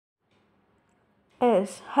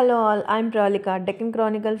Yes, hello all. I'm Pralika, Deccan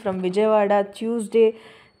Chronicle from Vijayawada, Tuesday,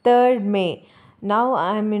 3rd May. Now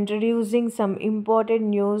I'm introducing some important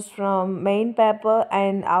news from main paper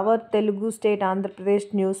and our Telugu state Andhra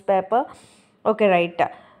Pradesh newspaper. Okay, right.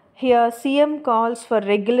 Here, CM calls for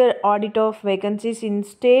regular audit of vacancies in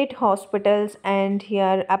state hospitals and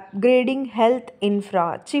here upgrading health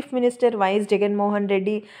infra. Chief Minister Y. Jagan Mohan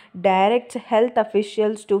Reddy directs health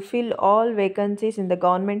officials to fill all vacancies in the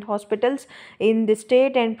government hospitals in the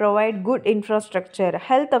state and provide good infrastructure.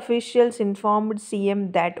 Health officials informed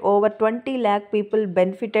CM that over 20 lakh people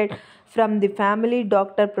benefited from the family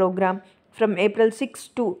doctor program from April 6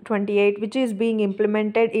 to 28, which is being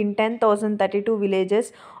implemented in 10,032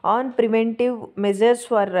 villages on preventive measures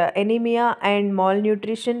for anemia and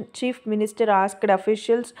malnutrition. Chief Minister asked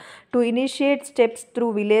officials to initiate steps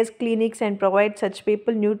through village clinics and provide such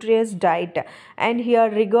people nutritious diet. And here,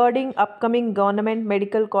 regarding upcoming government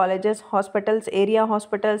medical colleges, hospitals, area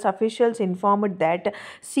hospitals, officials informed that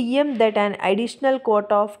CM that an additional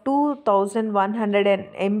quota of 2,100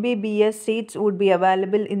 MBBS seats would be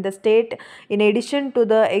available in the state in addition to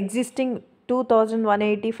the existing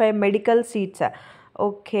 2,185 medical seats.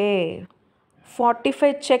 Okay.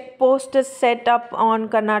 45 checkposts set up on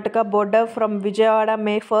Karnataka border from Vijayawada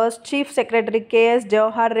May 1st. Chief Secretary K.S.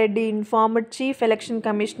 Jawahar Reddy informed Chief Election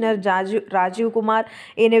Commissioner Rajiv Kumar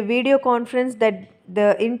in a video conference that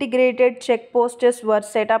the integrated checkposts were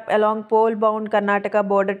set up along pole-bound Karnataka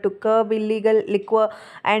border to curb illegal liquor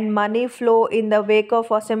and money flow in the wake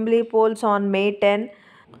of assembly polls on May 10.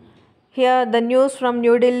 Here, the news from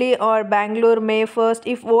New Delhi or Bangalore May 1st.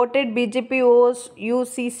 If voted, BJP owes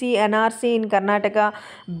UCC NRC in Karnataka.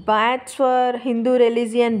 Bats for Hindu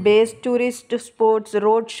religion based tourist sports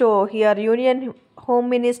roadshow. Here, Union Home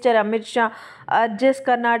Minister Amit Shah urges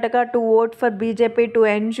Karnataka to vote for BJP to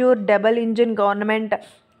ensure double engine government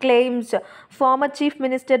claims former Chief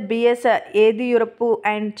Minister B.S. Yediyurappu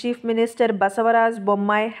and Chief Minister Basavaraj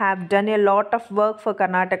Bommai have done a lot of work for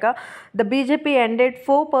Karnataka. The BJP ended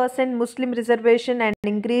 4% Muslim reservation and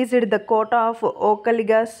increased the quota of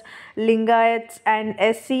Okaligas, Lingayats and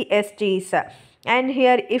SC/STs. And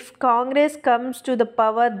here, if Congress comes to the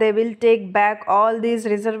power, they will take back all these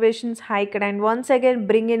reservations hiked and once again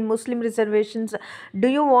bring in Muslim reservations. Do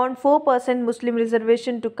you want 4% Muslim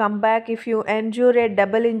reservation to come back if you ensure a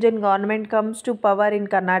double engine government comes to power in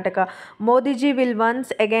Karnataka? Modi ji will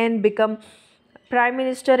once again become Prime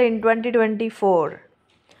Minister in 2024.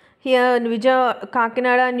 Here in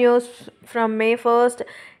Kakinada news from May 1st.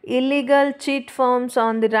 Illegal cheat funds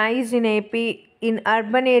on the rise in AP. In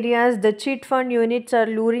urban areas, the cheat fund units are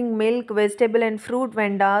luring milk, vegetable and fruit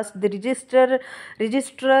vendors. The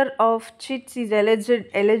registrar of cheats is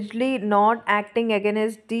allegedly not acting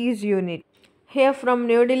against these units. Here from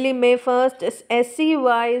New Delhi, May 1st,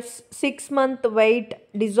 SCY's 6-month wait,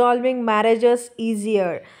 dissolving marriages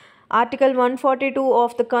easier. Article 142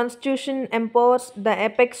 of the Constitution empowers the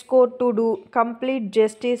apex court to do complete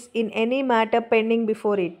justice in any matter pending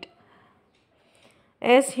before it.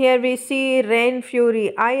 Yes, here we see rain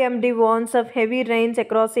fury. IMD warns of heavy rains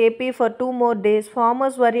across AP for 2 more days.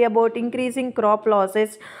 Farmers worry about increasing crop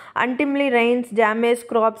losses. Untimely rains damage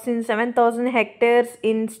crops in 7,000 hectares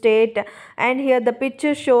in state. And here the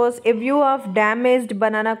picture shows a view of damaged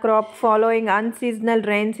banana crop following unseasonal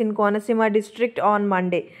rains in Konasima district on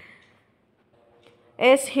Monday.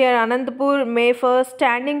 Yes, here Anantapur May 1st,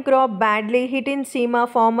 standing crop badly hit in Seema.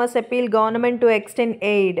 Farmers appeal government to extend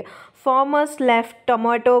aid. Farmers left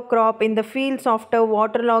tomato crop in the fields after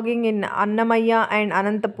waterlogging in Annamaya and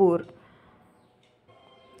Anantapur.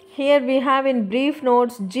 Here we have in brief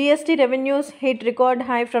notes GST revenues hit record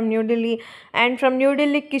high from New Delhi, and from New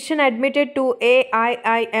Delhi Kishan admitted to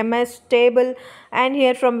AIIMS table, and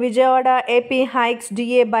here from Vijayawada AP hikes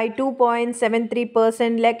DA by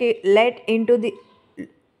 2.73% led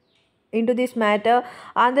into this matter.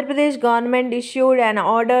 Andhra Pradesh government issued an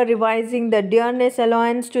order revising the dearness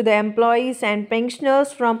allowance to the employees and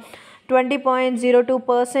pensioners from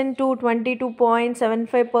 20.02% to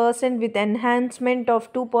 22.75% with enhancement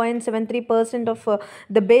of 2.73% of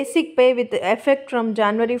the basic pay with effect from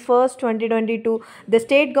January 1st, 2022. The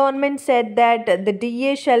state government said that the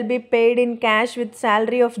DA shall be paid in cash with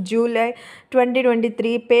salary of July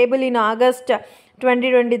 2023 payable in August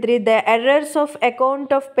 2023. The errors of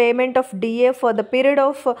account of payment of DA for the period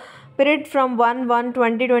from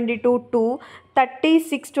 1/1/2022 to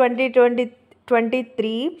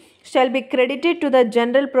 30/6/2023 shall be credited to the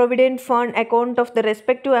General Provident Fund account of the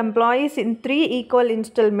respective employees in 3 equal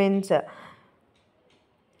installments.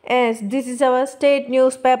 Yes, this is our state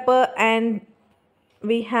newspaper, and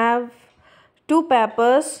we have 2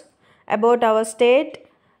 papers about our state.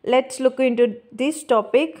 Let's look into this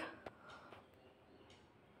topic.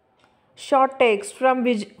 Short text from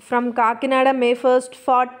Kakinada May 1st,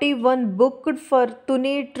 41 booked for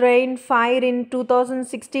Tuni train fire in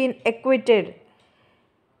 2016 acquitted.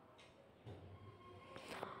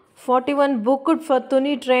 41 booked for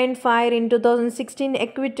Tuni train fire in 2016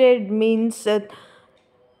 acquitted means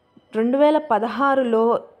 2016లో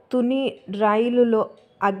Tuni రైలులో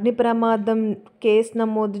అగ్ని ప్రమాదం case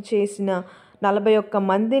నమోదు చేసిన 41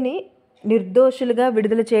 మందిని నిర్దోషులుగా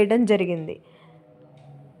విడుదల చేయడం జరిగింది.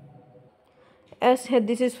 As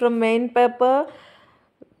this is from main paper.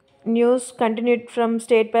 News continued from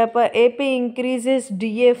state paper. AP increases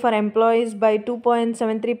DA for employees by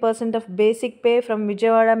 2.73% of basic pay. From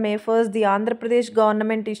Vijayawada May 1st, the Andhra Pradesh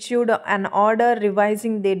government issued an order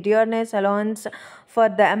revising the dearness allowance for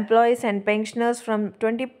the employees and pensioners from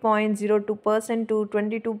 20.02% to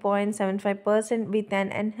 22.75% with an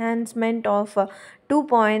enhancement of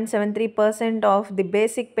 2.73% of the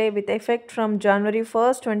basic pay with effect from January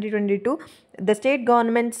 1st, 2022. The state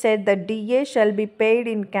government said the DA shall be paid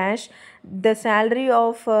in cash. The salary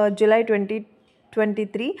of July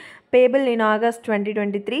 2023 payable in August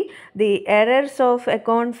 2023. The errors of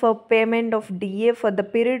account for payment of DA for the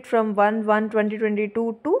period from 1/1/2022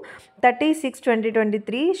 to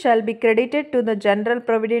 30/6/2023 shall be credited to the General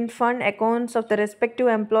Provident Fund accounts of the respective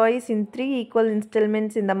employees in 3 equal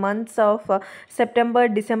installments in the months of September,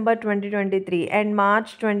 December 2023 and March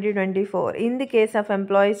 2024. In the case of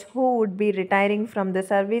employees who would be retiring from the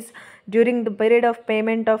service during the period of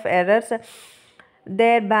payment of errors,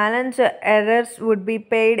 their balance errors would be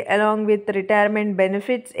paid along with retirement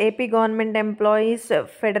benefits. AP Government Employees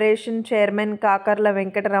Federation Chairman Kakarla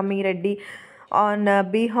Venkatarami Reddy on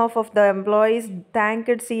behalf of the employees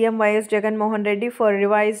thanked CM YS Jagan Mohan Reddy for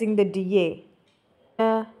revising the DA.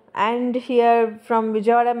 And here from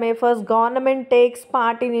Vijayawada May 1st, government takes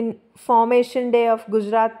part in formation day of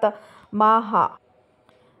Gujarat Maha.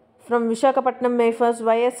 From Visakhapatnam May 1st,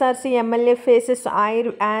 YSRC MLA faces ire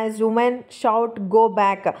as women shout go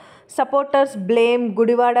back. Supporters blame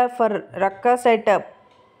Gudiwada for ruckus at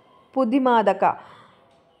Pudimadaka.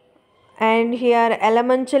 And here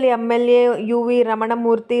Elementally MLA UV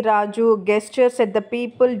Ramanamurthy Raju gestures at the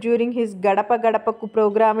people during his Gadapa Gadapaku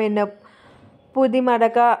program in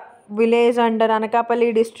Pudimadaka village under Anakapalli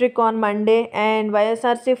district on Monday. And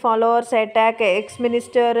YSRC followers attack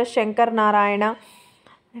ex-minister Shankar Narayana.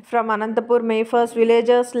 From Anantapur May 1st,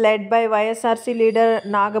 villagers led by YSRC leader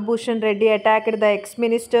Nagabhushan Reddy attacked the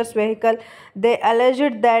ex-minister's vehicle. They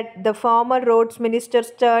alleged that the former roads minister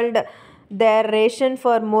stalled their ration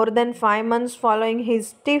for more than 5 months following his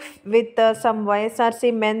tiff with some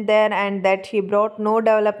YSRC men there and that he brought no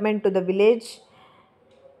development to the village.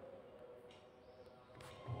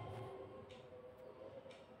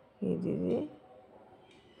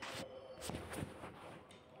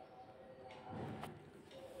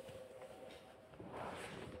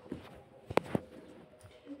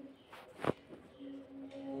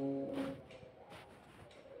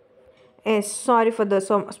 Yes, sorry for the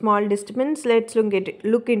small disturbance. Let's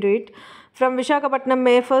look into it. From Visakhapatnam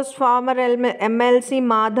May 1st, former MLC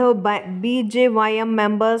Madhav BJYM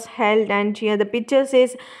members held, and here the picture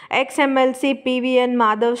says ex-MLC PVN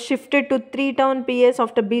Madhav shifted to 3-town PS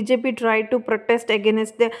after BJP tried to protest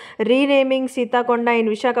against the renaming Sitakonda in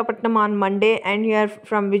Visakhapatnam on Monday. And here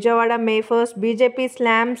from Vijayawada May 1st, BJP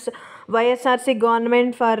slams YSRC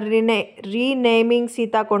government for renaming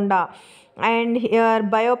Sitakonda. And here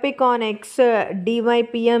biopic on ex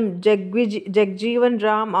DYPM Jagjeevan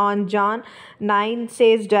Ram on John 9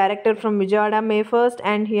 says director from Vijayawada May 1st.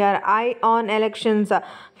 And here Eye on elections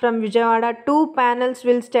from Vijayawada, 2 panels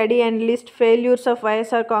will study and list failures of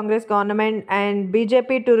YSR Congress government and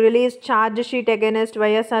BJP to release charge sheet against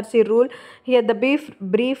YSRC rule. Here the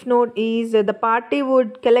brief note is the party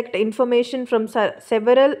would collect information from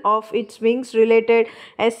several of its wings related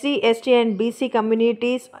SC, ST and BC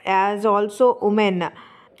communities as also women.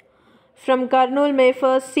 From Kurnool May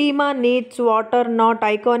 1st, Seema needs water, not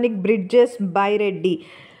iconic bridges by Reddy.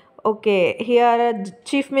 Okay, here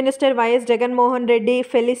Chief Minister YS Jagan Mohan Reddy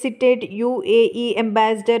felicitate UAE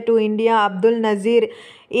Ambassador to India Abdul Nazir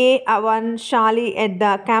A1 Shali at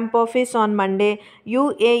the camp office on Monday.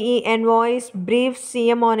 UAE envoys briefs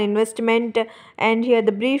CM on investment. And here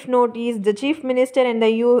the brief note is the Chief Minister and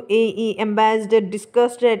the UAE Ambassador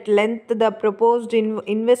discussed at length the proposed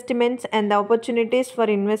investments and the opportunities for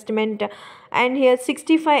investment. And here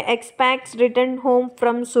 65 expats returned home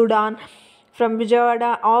from Sudan. from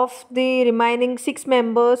Vijayawada. Of the remaining 6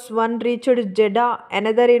 members, one reached Jeddah,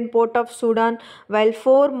 another in Port of Sudan, while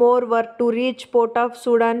 4 more were to reach Port of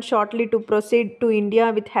Sudan shortly to proceed to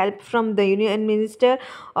India with help from the Union Minister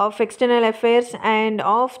of External Affairs. And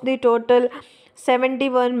of the total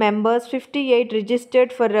 71 members, 58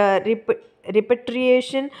 registered for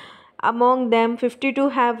repatriation. Among them, 52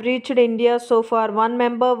 have reached India so far. One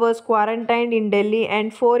member was quarantined in Delhi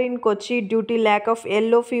and 4 in Kochi due to lack of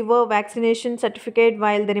yellow fever vaccination certificate,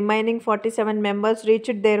 while the remaining 47 members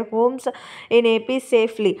reached their homes in AP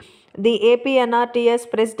safely. The AP NRTS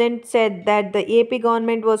president said that the AP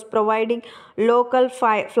government was providing local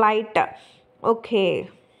flight. Okay.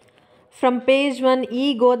 From page 1,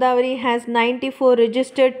 Godavari has 94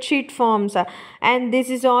 registered cheat forms, and this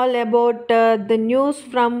is all about the news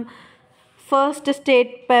from first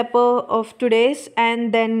state paper of today's,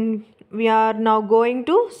 and then we are now going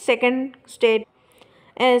to second state.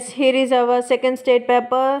 Yes, here is our second state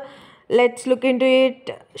paper. Let's look into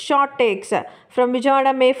it. Short takes. From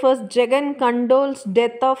Vijayawada, May 1st, Jagan condoles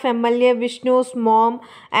death of MLA Vishnu's mom.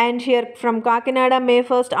 And here from Kakinada, May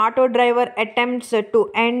 1st, auto driver attempts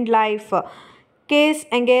to end life. Case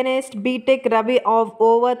against BTech Ravi of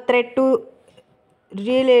over threat to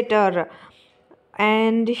relator.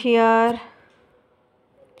 And here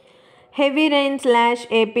heavy rain slash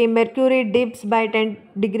AP, mercury dips by 10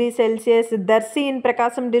 degrees Celsius. Darsi in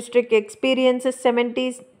Prakasam district experiences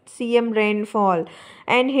 70 cm rainfall.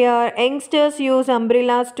 And here, youngsters use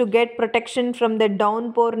umbrellas to get protection from the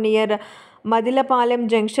downpour near Madilapalam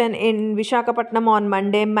junction in Vishakhapatnam on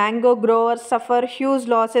Monday. Mango growers suffer huge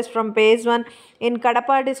losses from phase 1. In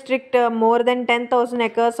Kadapa district, more than 10,000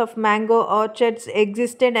 acres of mango orchards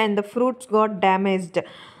existed and the fruits got damaged.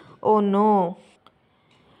 Oh no.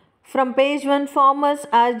 From page 1, farmers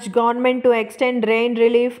urge government to extend rain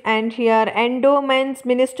relief. And here, Endowments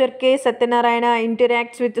Minister K. Satyanarayana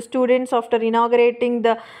interacts with students after inaugurating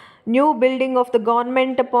the new building of the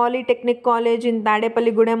Government Polytechnic College in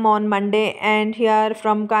Tadepalligudem on Monday. And here,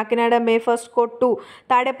 from Kakinada, May 1st, Kottu,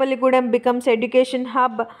 Tadepalligudem becomes education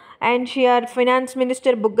hub. And here, Finance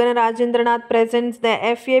Minister Buggana Rajendranath presents the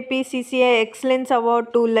FAPCCI Excellence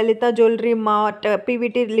Award to Lalita Jewelry Mart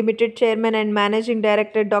PVT Limited Chairman and Managing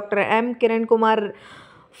Director Dr. M. Kiran Kumar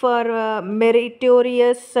for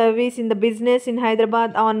meritorious service in the business in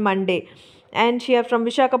Hyderabad on Monday. And here from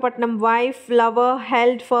Vishakhapatnam, wife lover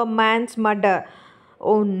held for man's murder.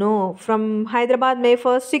 Oh no. From Hyderabad, May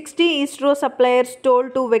 1st, 60 ISRO suppliers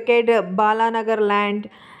told to vacate Balanagar land.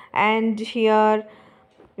 And here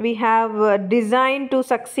we have designed to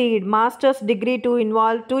succeed master's degree to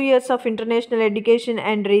involve 2 years of international education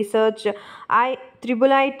and research.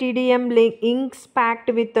 IIITDM inks pact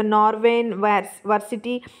with the Norway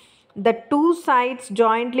Varsity. The two sides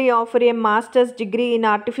jointly offer a master's degree in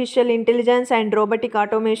artificial intelligence and robotic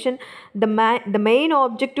automation. The main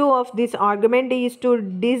objective of this argument is to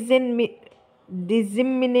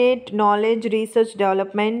disseminate knowledge, research,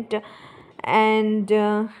 development, and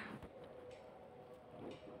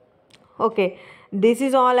okay, this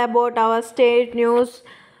is all about our state news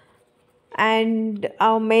and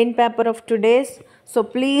our main paper of today's. So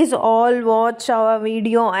please all watch our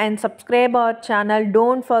video and subscribe our channel.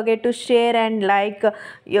 Don't forget to share and like.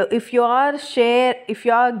 If you are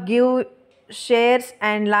give shares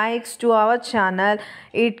and likes to our channel,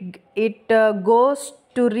 it goes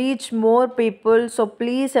to reach more people. So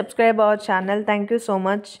please subscribe our channel. Thank you so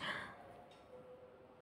much.